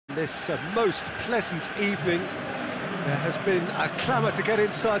This most pleasant evening. There has been a clamour to get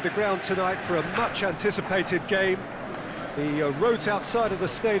inside the ground tonight for a much-anticipated game. The roads outside of the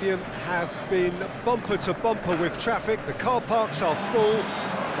stadium have been bumper to bumper with traffic. The car parks are full.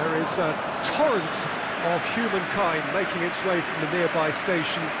 There is a torrent of humankind making its way from the nearby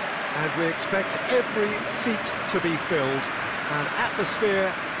station, and we expect every seat to be filled. An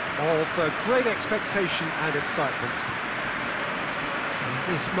atmosphere of great expectation and excitement.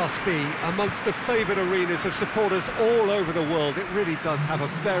 This must be amongst the favoured arenas of supporters all over the world. It really does have a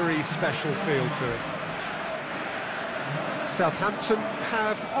very special feel to it. Southampton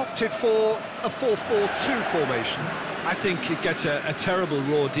have opted for a 4-4-2 formation. I think it gets a terrible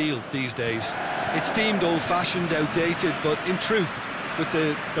raw deal these days. It's deemed old-fashioned, outdated, but in truth, with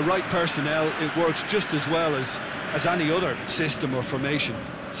the right personnel, it works just as well as any other system or formation.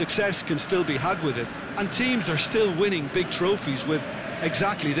 Success can still be had with it, and teams are still winning big trophies with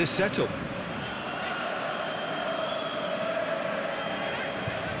exactly this setup.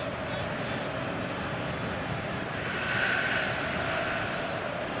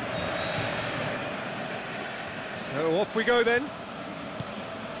 So off we go then.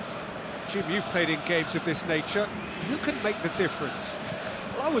 Jim, you've played in games of this nature. Who can make the difference?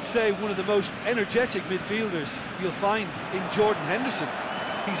 Well, I would say one of the most energetic midfielders you'll find in Jordan Henderson.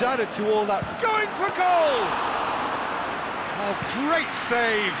 He's added to all that. Going for goal! Oh, great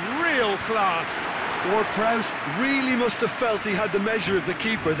save, real class. Ward-Prowse really must have felt he had the measure of the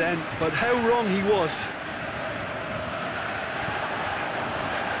keeper then, but how wrong he was.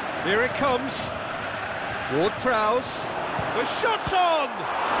 Here it comes. Ward-Prowse. The shot's on!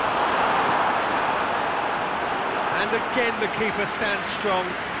 And again the keeper stands strong.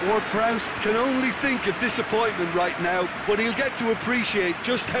 Ward-Prowse can only think of disappointment right now, but he'll get to appreciate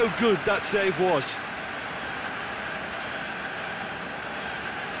just how good that save was.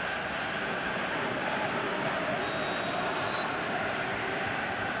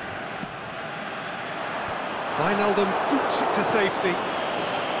 Wijnaldum boots it to safety.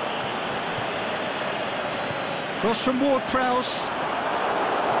 Cross from Ward-Prowse.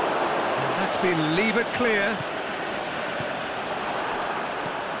 And that's been levered clear.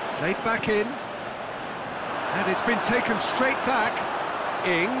 Played back in. And it's been taken straight back.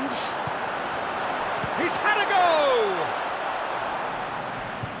 Ings. He's had a go!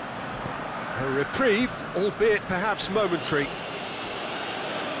 A reprieve, albeit perhaps momentary.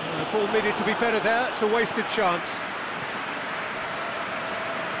 The ball needed to be better there, it's a wasted chance.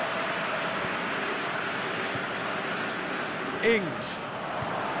 Ings.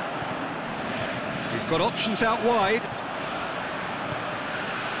 He's got options out wide.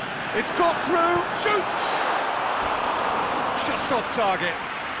 It's got through, shoots! Just off target.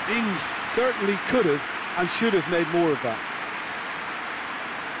 Ings certainly could have and should have made more of that.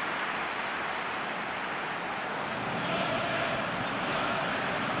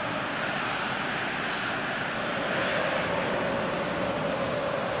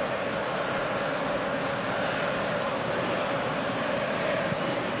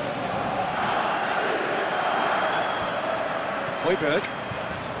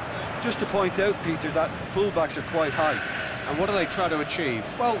 Højbjerg. Just to point out, Peter, that the fullbacks are quite high. And what do they try to achieve?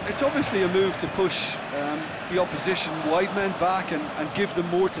 Well, it's obviously a move to push the opposition wide men back and give them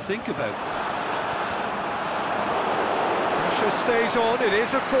more to think about. Pressure stays on, it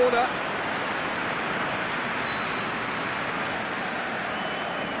is a corner.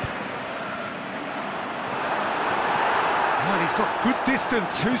 And he's got good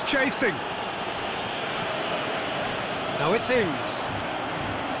distance, who's chasing? Now it's Ings.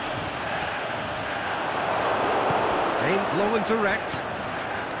 Aimed long and direct.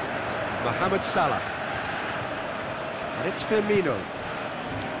 Mohamed Salah. And it's Firmino.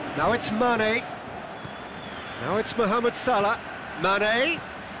 Now it's Mane. Now it's Mohamed Salah. Mane.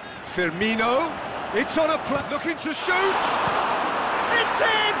 Firmino. It's on a play. Looking to shoot. It's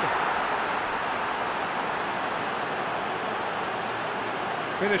in!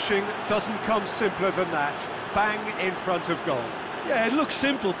 Finishing doesn't come simpler than that. Bang in front of goal. Yeah, it looks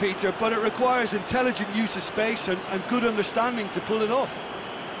simple, Peter, but it requires intelligent use of space and good understanding to pull it off.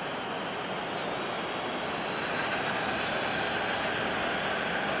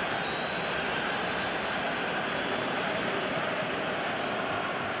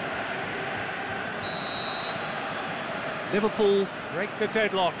 Liverpool break the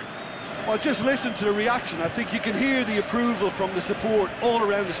deadlock. Well, just listen to the reaction. I think you can hear the approval from the support all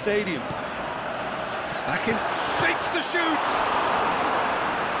around the stadium. Back in, shapes the shoots!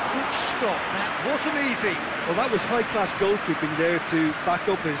 Good stop, that wasn't easy. Well, that was high-class goalkeeping there to back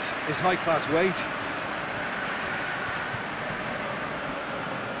up his high-class wage.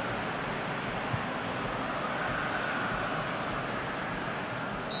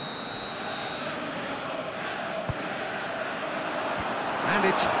 And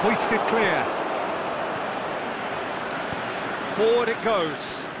it's hoisted clear. Forward it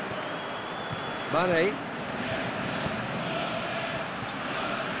goes. Mane.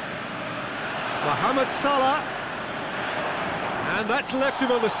 Mohamed Salah. And that's left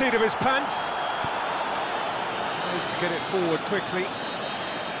him on the seat of his pants. Tries to get it forward quickly.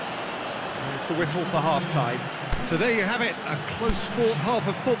 There's the whistle for half-time. So there you have it, a close-fought half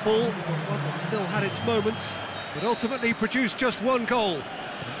of football. One that still had its moments, but ultimately produced just one goal.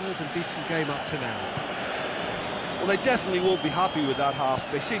 A more than decent game up to now. Well, they definitely won't be happy with that half.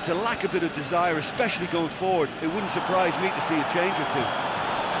 They seem to lack a bit of desire, especially going forward. It wouldn't surprise me to see a change or two.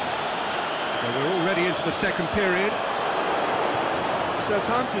 Well, we're already into the second period.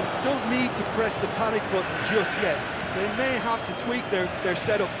 Southampton don't need to press the panic button just yet. They may have to tweak their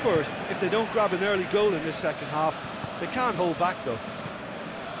setup first if they don't grab an early goal in this second half. They can't hold back, though.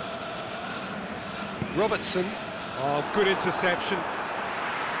 Robertson. Oh, good interception.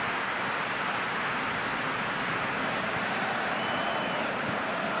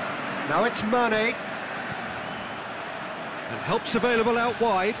 Now it's Mane. And help's available out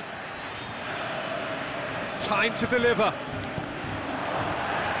wide. Time to deliver.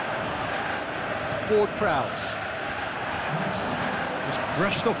 Ward-Prowse. Just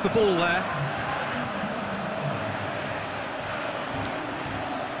brushed off the ball there.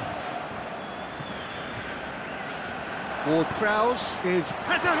 Ward-Prowse has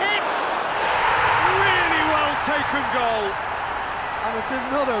a hit! Really well taken goal. And it's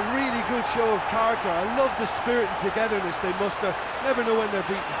another really good show of character. I love the spirit and togetherness they muster. Never know when they're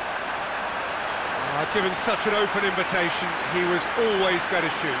beaten. Given such an open invitation, he was always going to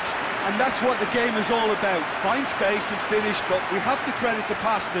shoot. And that's what the game is all about. Find space and finish, but we have to credit the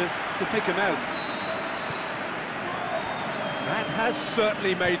pass to pick him out. That has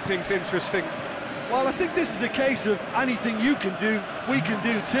certainly made things interesting. Well, I think this is a case of anything you can do, we can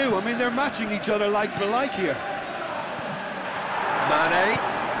do too. I mean, they're matching each other like for like here. Mane.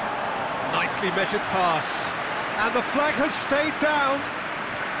 Nicely measured pass. And the flag has stayed down.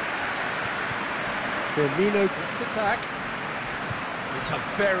 Firmino gets it back. It's a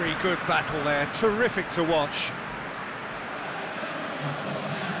very good battle there, terrific to watch.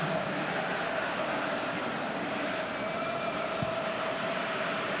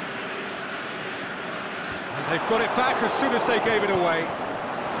 And they've got it back as soon as they gave it away.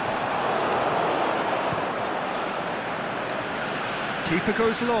 Keeper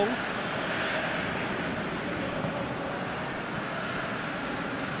goes long.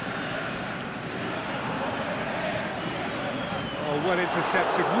 Well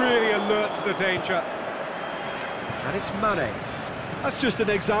intercepted, really alert to the danger. And it's Mane. That's just an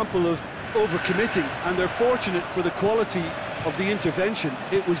example of overcommitting, and they're fortunate for the quality of the intervention.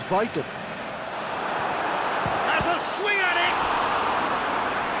 It was vital. Has a swing at it!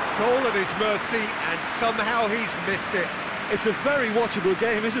 Goal at his mercy, and somehow he's missed it. It's a very watchable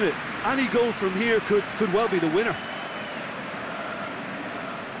game, isn't it? Any goal from here could well be the winner.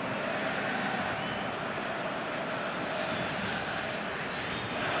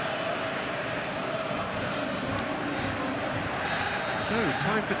 So,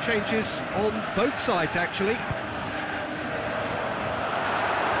 time for changes on both sides, actually.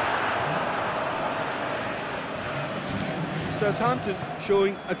 Southampton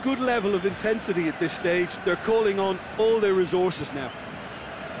showing a good level of intensity at this stage. They're calling on all their resources now.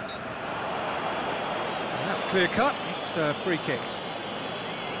 And that's clear cut. It's a free kick.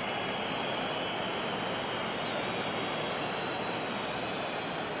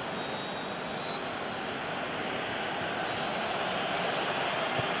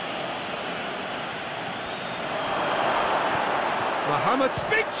 Mohamed's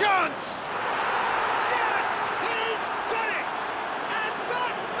big chance! Yes, he's done it! And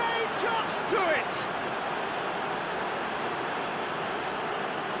that may just do it!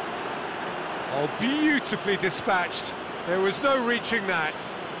 Oh, beautifully dispatched. There was no reaching that.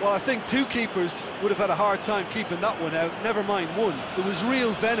 Well, I think two keepers would have had a hard time keeping that one out, never mind one. There was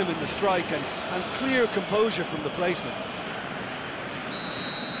real venom in the strike and clear composure from the placement.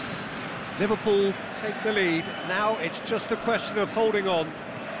 Liverpool take the lead. Now it's just a question of holding on.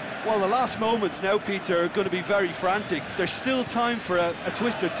 Well, the last moments now, Peter, are going to be very frantic. There's still time for a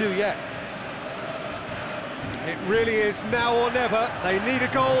twist or two yet. It really is now or never. They need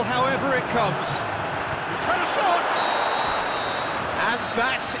a goal however it comes. He's had a shot! And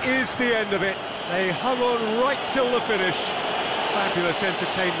that is the end of it. They hung on right till the finish. Fabulous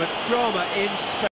entertainment, drama in space.